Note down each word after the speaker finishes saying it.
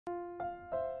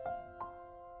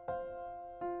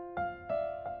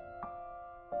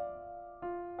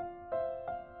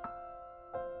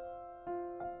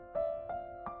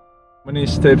How many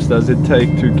steps does it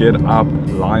take to get up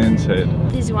Lion's Head?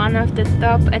 This is one of the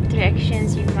top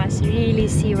attractions you must really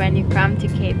see when you come to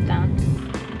Cape Town.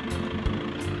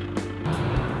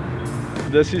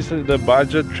 This is the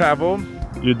budget travel.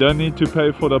 You don't need to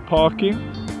pay for the parking,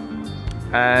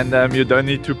 and you don't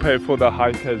need to pay for the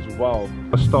hike as well.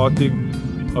 Starting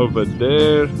over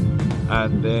there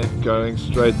and then going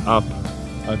straight up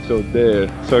until there.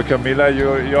 So Camilla,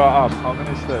 you're up. How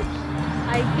many steps?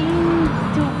 I think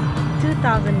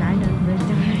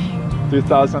 2,900.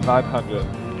 2,900.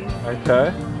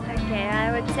 Okay. Okay,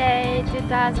 I would say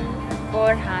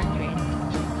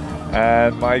 2,400.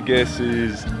 And my guess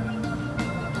is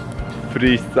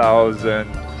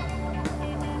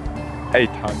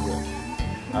 3,800.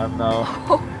 I'm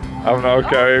now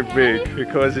going big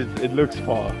because it looks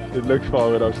far. It looks far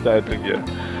when I'm standing here.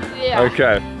 Yeah.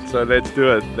 Okay, so let's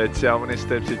do it. Let's see how many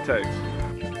steps it takes.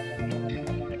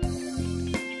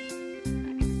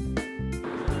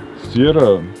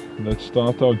 Zero. Let's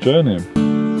start our journey.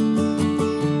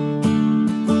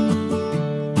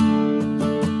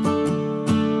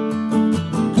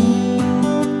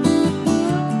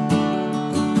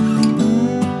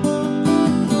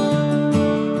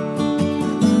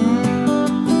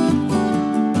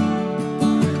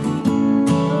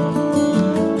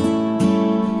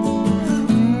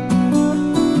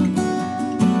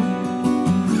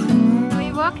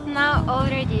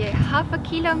 Already half a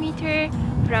kilometer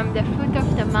from the foot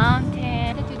of the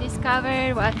mountain to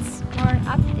discover what's more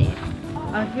up there.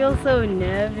 I feel so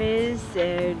nervous,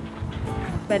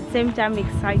 but at the same time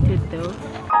excited though.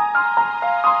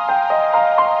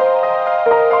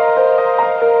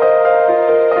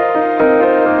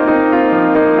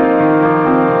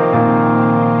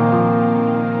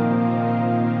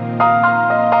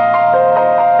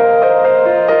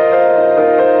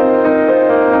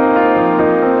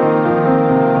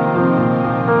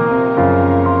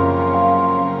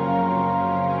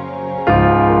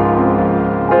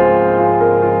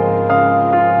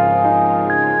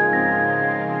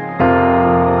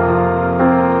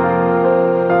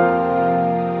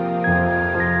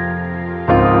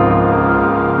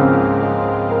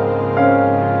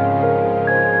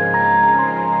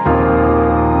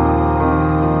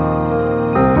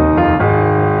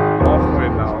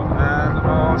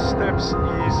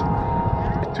 Is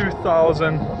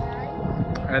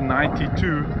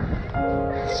 2,092,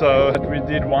 so we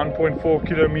did 1.4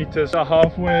 kilometers, a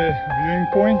halfway viewing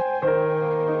point,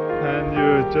 and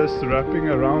you're just wrapping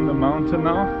around the mountain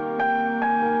now.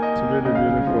 It's really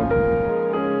beautiful.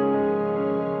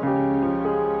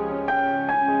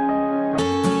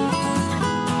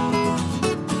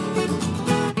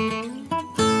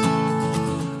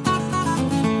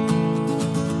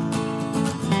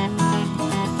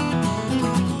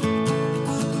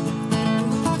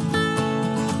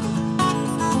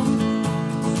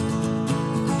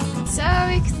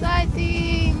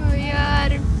 Exciting! We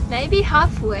are maybe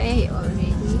halfway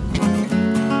already.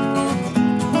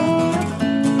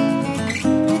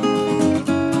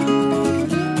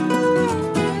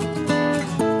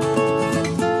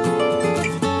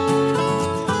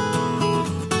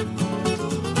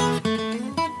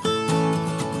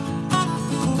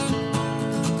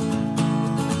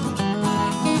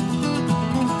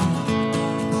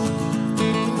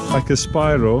 Like a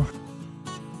spiral.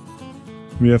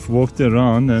 We have walked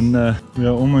around and we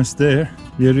are almost there.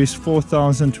 We reached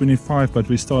 4,025, but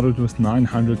we started with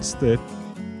 900 steps.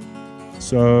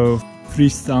 So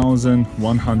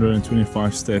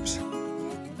 3,125 steps.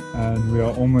 And we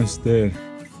are almost there.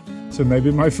 So maybe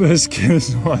my first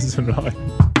guess was right.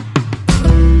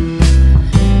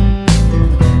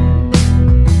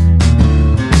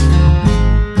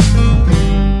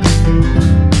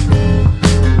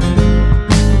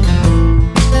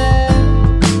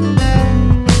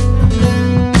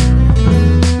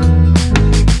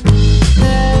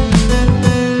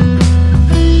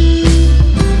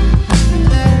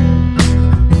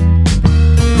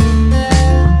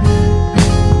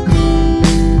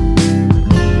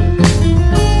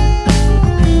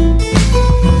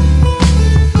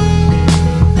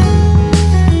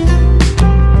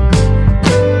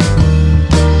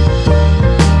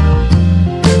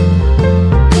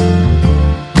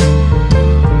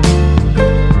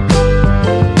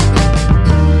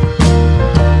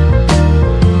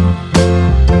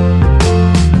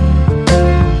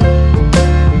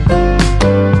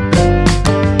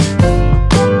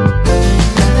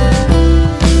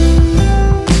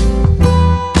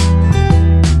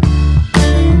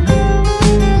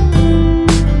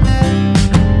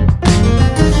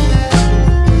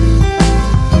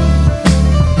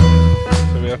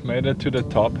 To the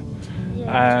top,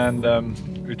 and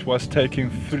it was taking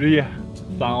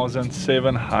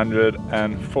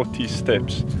 3,740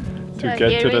 steps to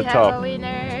get to the top. A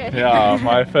winner. Yeah,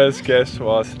 my first guess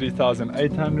was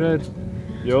 3,800.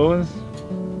 Yours?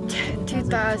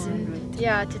 2,000.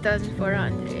 Yeah,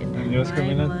 2,400. And yours,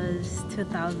 Camila? Mine was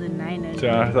 2,900.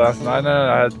 2,900.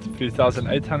 I had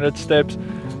 3,800 steps,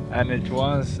 and it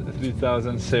was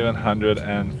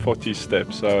 3,740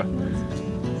 steps. So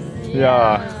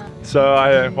yeah. So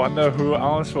I wonder who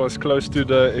else was close to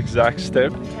the exact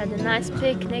step. We had a nice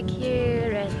picnic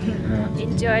here and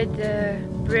enjoyed the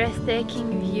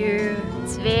breathtaking view.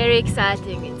 It's very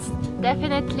exciting. It's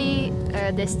definitely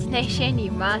a destination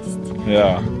you must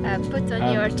put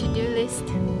on your to-do list.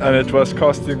 And it was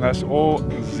costing us all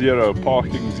zero,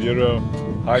 parking zero,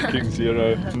 hiking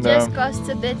zero. Just costs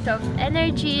a bit of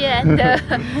energy and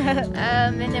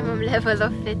a minimum level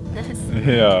of fitness.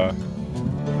 Yeah.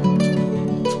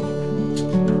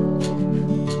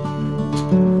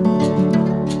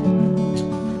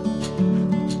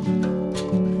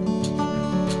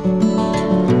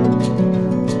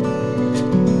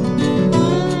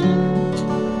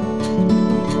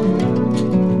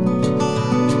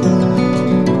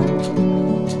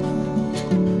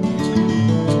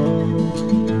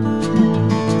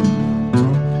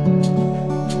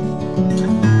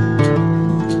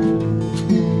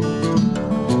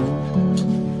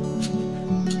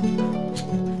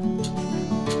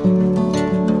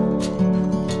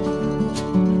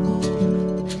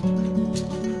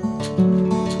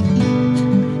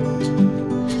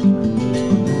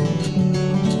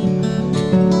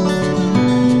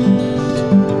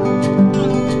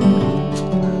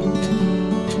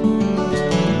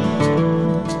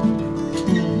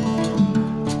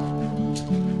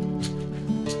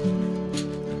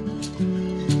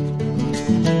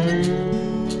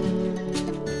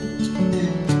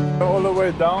 All the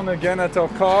way down again at our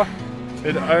car.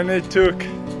 It only took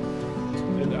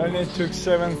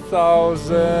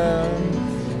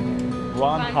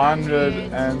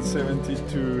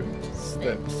 7,172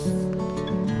 steps.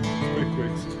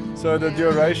 Quick. So the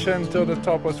duration to the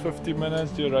top was 50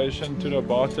 minutes, duration to the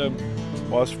bottom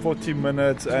was 40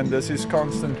 minutes, and this is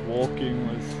constant walking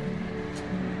with,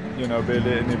 you know,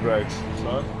 barely any breaks.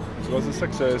 So it was a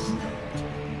success.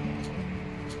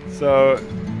 So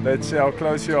let's see how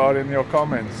close you are in your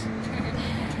comments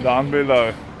down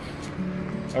below.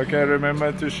 Okay,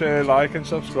 remember to share, like and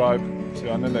subscribe. See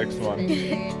you on the next one.